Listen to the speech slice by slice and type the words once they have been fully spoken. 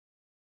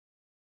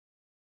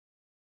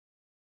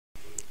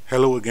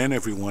Hello again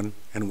everyone,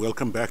 and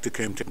welcome back to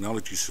KM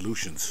Technology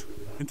Solutions.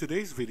 In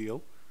today's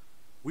video,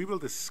 we will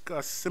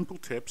discuss simple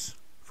tips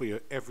for your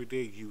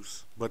everyday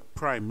use, but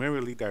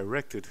primarily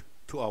directed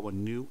to our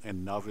new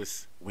and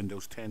novice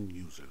Windows 10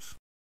 users.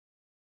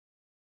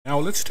 Now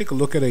let's take a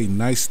look at a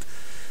nice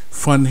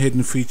fun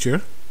hidden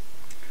feature.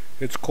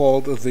 It's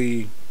called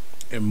the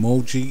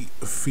Emoji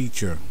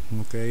feature.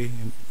 Okay,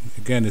 and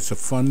again, it's a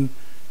fun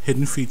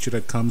hidden feature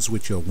that comes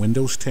with your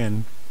Windows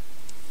 10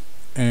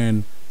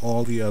 and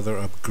all the other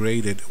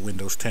upgraded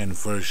Windows 10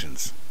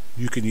 versions.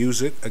 You can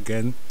use it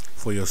again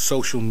for your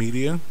social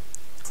media,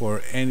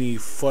 for any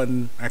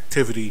fun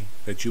activity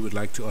that you would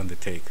like to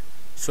undertake.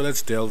 So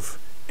let's delve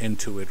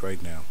into it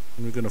right now.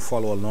 And we're going to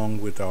follow along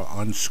with our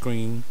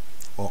on-screen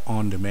or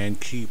on-demand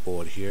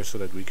keyboard here so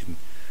that we can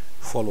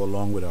follow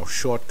along with our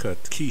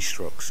shortcut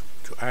keystrokes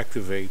to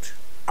activate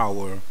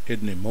our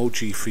hidden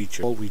emoji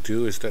feature. All we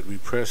do is that we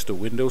press the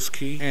Windows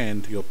key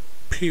and your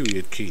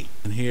period key,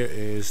 and here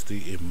is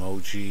the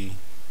emoji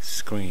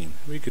screen.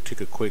 We could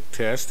take a quick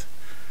test.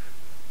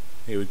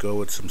 Here we go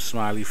with some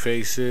smiley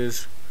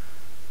faces.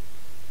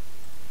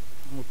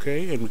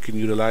 Okay, and we can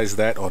utilize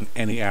that on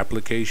any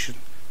application,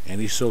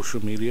 any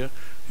social media.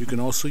 You can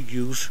also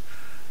use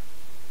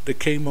the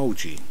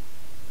K-emoji.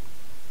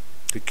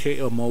 The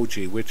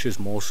K-emoji, which is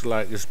more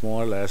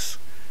or less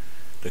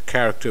the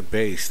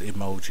character-based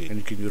emoji, and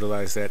you can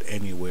utilize that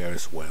anywhere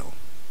as well.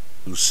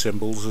 Use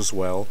symbols as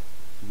well.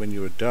 When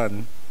you're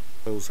done,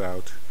 close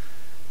out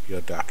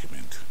your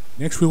document.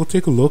 Next, we will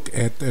take a look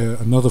at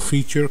another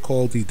feature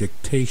called the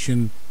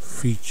Dictation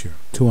feature.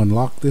 To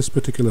unlock this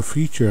particular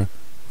feature,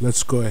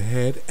 let's go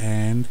ahead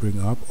and bring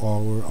up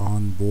our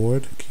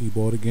onboard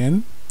keyboard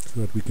again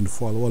so that we can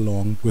follow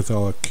along with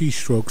our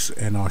keystrokes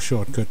and our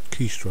shortcut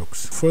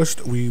keystrokes.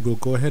 First, we will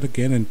go ahead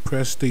again and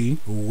press the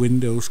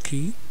Windows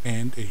key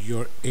and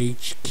your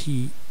H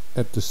key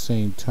at the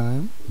same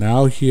time.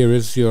 Now here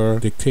is your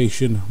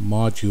dictation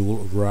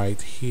module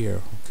right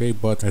here. Okay,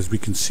 but as we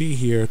can see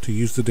here, to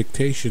use the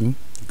dictation,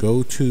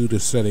 go to the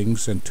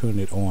settings and turn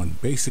it on.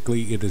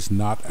 Basically, it is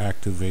not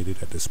activated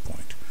at this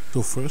point.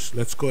 So first,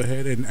 let's go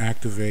ahead and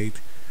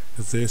activate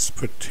this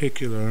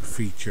particular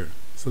feature.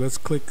 So let's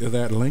click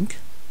that link.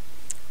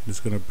 It's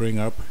going to bring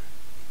up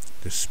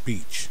the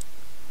speech.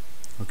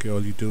 Okay,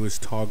 all you do is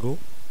toggle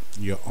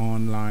your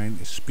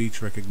online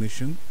speech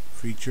recognition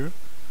feature.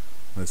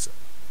 Let's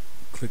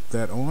click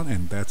that on,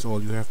 and that's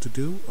all you have to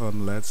do.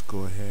 Let's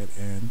go ahead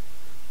and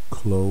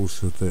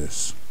close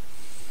this.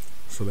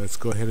 So let's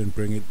go ahead and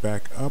bring it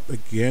back up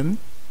again.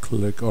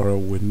 Click our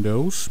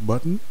Windows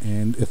button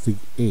and at the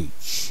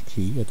H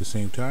key at the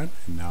same time,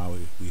 and now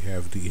we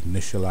have the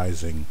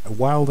initializing.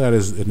 While that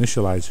is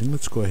initializing,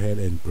 let's go ahead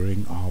and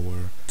bring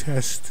our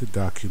test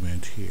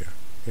document here,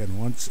 and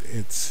once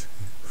it's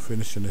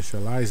finished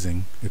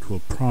initializing, it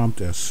will prompt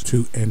us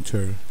to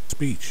enter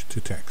speech to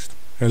text.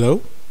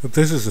 Hello,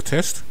 this is a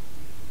test,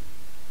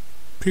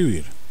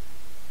 period.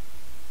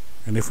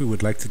 And if we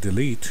would like to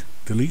delete.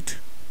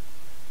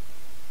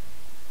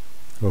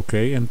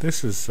 Okay, and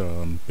this is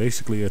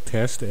basically a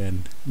test,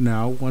 and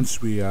now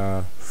once we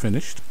are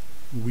finished,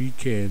 we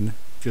can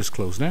just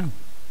close down,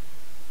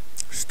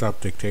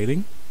 stop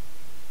dictating,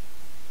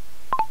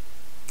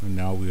 and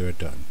now we are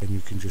done. And you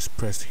can just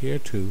press here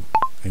to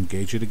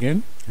engage it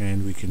again,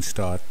 and we can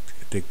start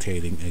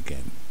dictating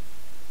again.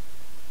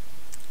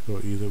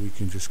 So either we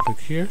can just click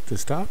here to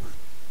stop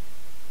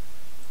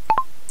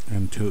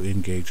and to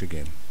engage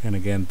again. And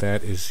again,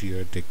 that is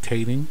your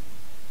dictating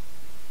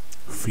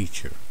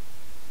feature.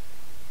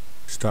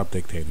 Stop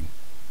dictating,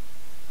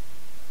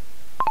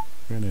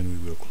 and then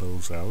we will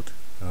close out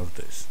of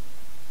this.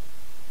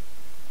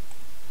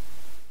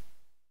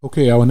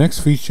 Okay, our next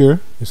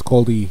feature is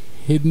called the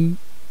hidden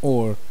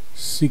or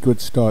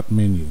secret start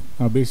menu.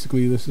 Now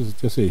basically this is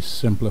just a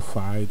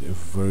simplified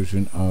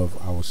version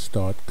of our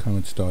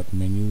current start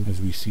menu as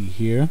we see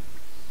here.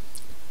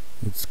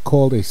 It's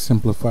called a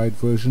simplified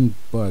version,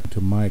 but to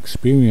my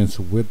experience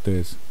with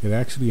this, it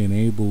actually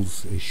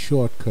enables a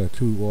shortcut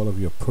to all of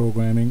your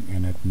programming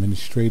and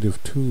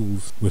administrative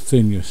tools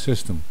within your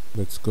system.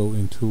 Let's go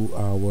into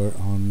our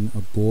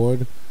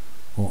on-board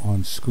or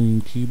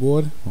on-screen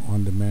keyboard or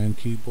on-demand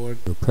keyboard.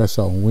 We'll press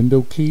our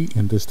window key,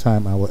 and this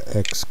time our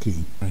X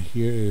key. And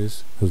here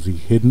is the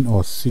hidden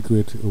or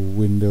secret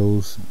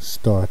Windows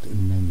start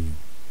menu.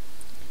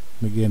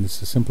 Again,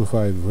 it's a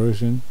simplified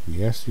version.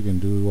 Yes, you can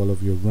do all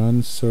of your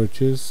runs,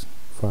 searches,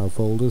 file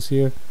folders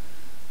here,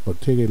 but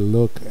take a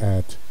look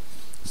at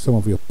some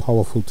of your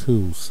powerful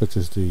tools, such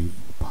as the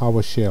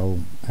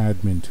PowerShell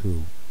admin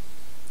tool.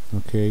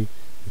 Okay,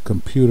 the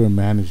computer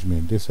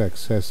management. This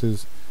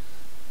accesses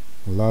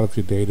a lot of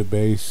your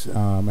database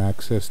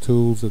access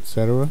tools,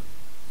 etc.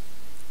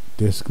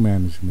 Disk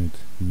management,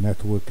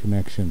 network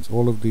connections.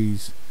 All of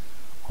these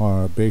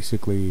are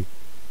basically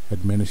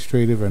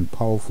administrative and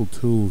powerful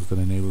tools that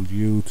enable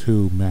you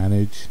to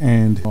manage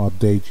and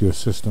update your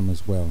system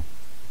as well.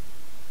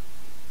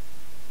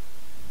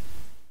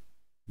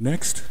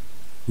 Next,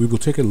 we will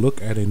take a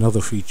look at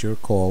another feature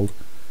called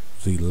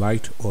the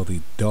light or the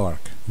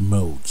dark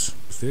modes.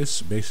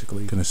 This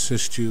basically can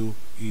assist you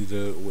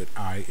either with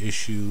eye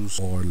issues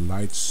or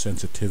light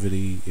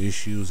sensitivity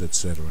issues,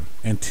 etc.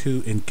 And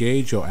to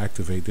engage or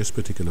activate this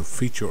particular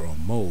feature or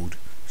mode,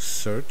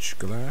 search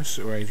glass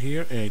right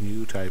here and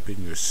you type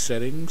in your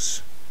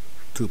settings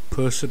to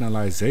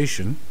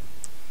personalization.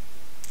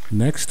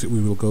 Next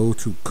we will go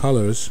to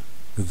colors,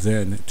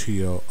 then to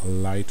your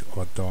light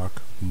or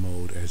dark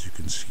mode, as you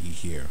can see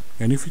here.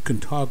 And if you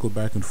can toggle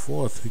back and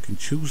forth, you can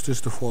choose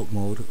this default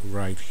mode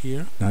right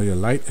here. Now your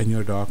light and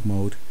your dark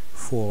mode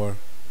for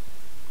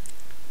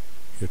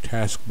your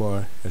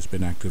taskbar has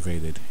been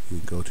activated. You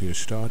can go to your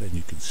start and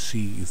you can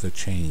see the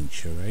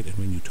change, alright? And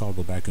when you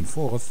toggle back and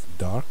forth,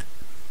 dark,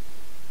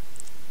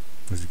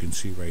 as you can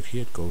see right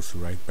here, it goes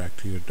right back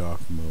to your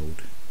dark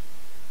mode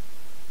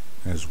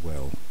as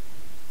well.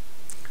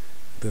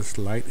 This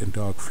light and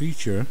dark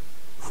feature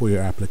for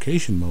your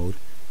application mode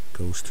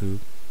goes to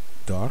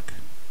dark.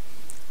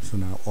 So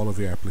now all of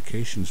your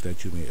applications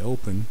that you may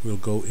open will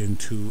go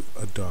into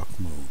a dark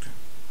mode,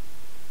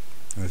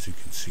 as you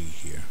can see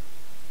here.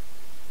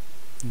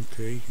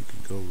 Okay, you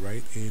can go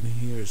right in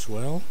here as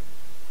well,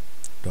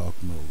 dark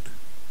mode.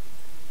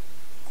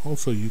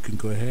 Also, you can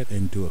go ahead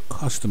and do a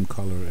custom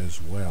color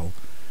as well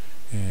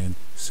and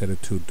set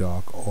it to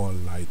dark or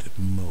light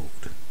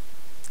mode.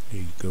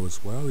 Here you go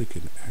as well. You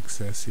can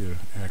access your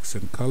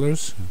accent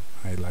colors.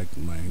 I like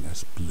mine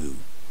as blue.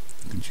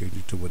 You can change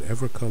it to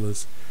whatever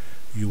colors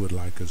you would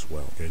like as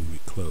well. And we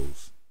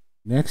close.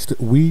 Next,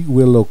 we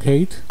will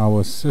locate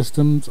our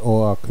systems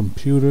or our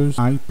computer's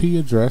IP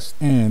address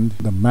and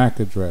the MAC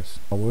address.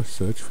 Our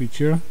search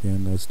feature,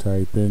 and let's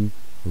type in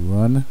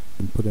run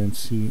and put in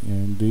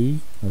CMD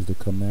as the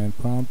command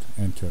prompt.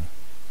 Enter.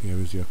 Here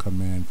is your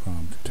command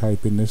prompt.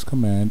 Type in this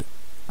command,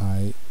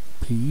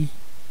 IP,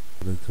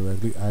 put it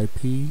correctly,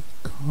 IP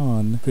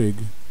config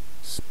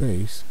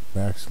space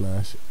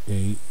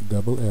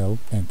 /ALL,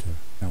 enter.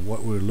 Now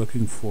what we're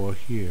looking for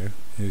here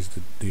is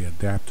the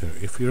adapter.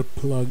 If you're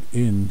plugged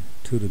in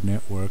to the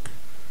network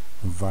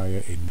via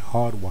a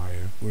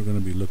hardwire, we're going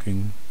to be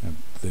looking at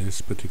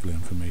this particular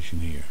information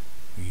here,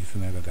 the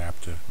Ethernet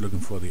adapter, looking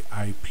for the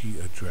IP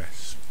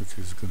address, which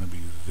is going to be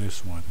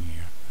this one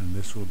here, and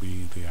this will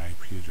be the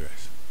IP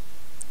address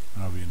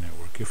of your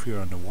network. If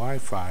you're on the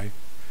Wi-Fi,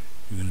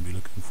 you're going to be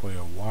looking for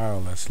your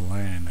wireless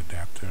LAN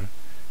adapter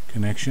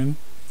connection,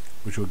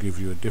 which will give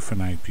you a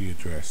different IP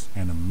address,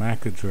 and a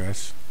MAC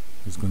address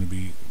is going to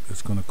be,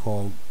 it's going to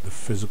call the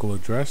physical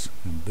address,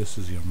 and this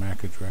is your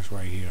MAC address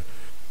right here.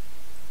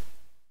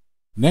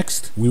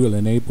 Next, we will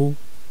enable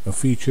a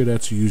feature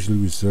that's usually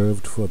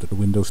reserved for the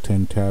Windows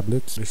 10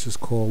 tablets. This is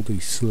called the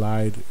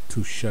slide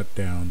to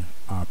shutdown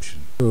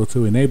option. So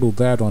to enable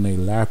that on a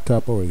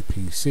laptop or a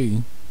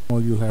PC,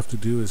 all you'll have to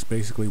do is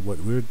basically what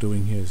we're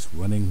doing here is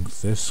running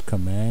this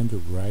command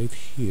right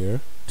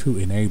here to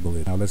enable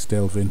it. Now let's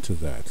delve into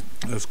that.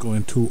 Let's go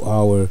into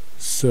our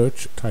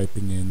search,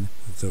 typing in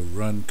the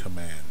run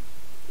command.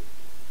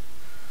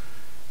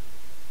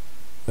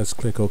 Let's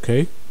click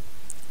OK,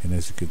 and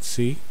as you can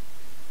see,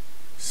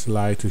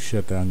 slide to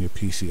shut down your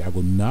PC. I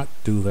will not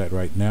do that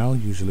right now.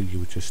 Usually you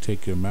would just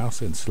take your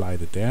mouse and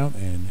slide it down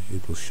and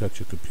it will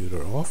shut your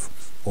computer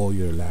off or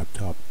your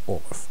laptop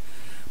off.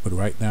 But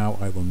right now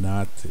I will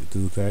not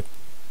do that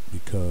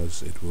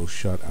because it will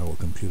shut our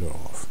computer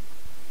off.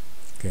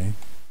 Okay.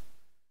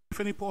 If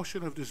any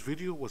portion of this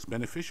video was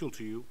beneficial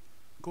to you,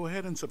 go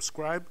ahead and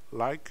subscribe,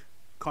 like,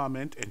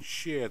 comment, and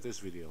share this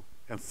video.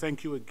 And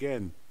thank you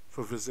again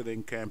for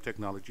visiting CAM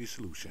Technology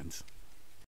Solutions.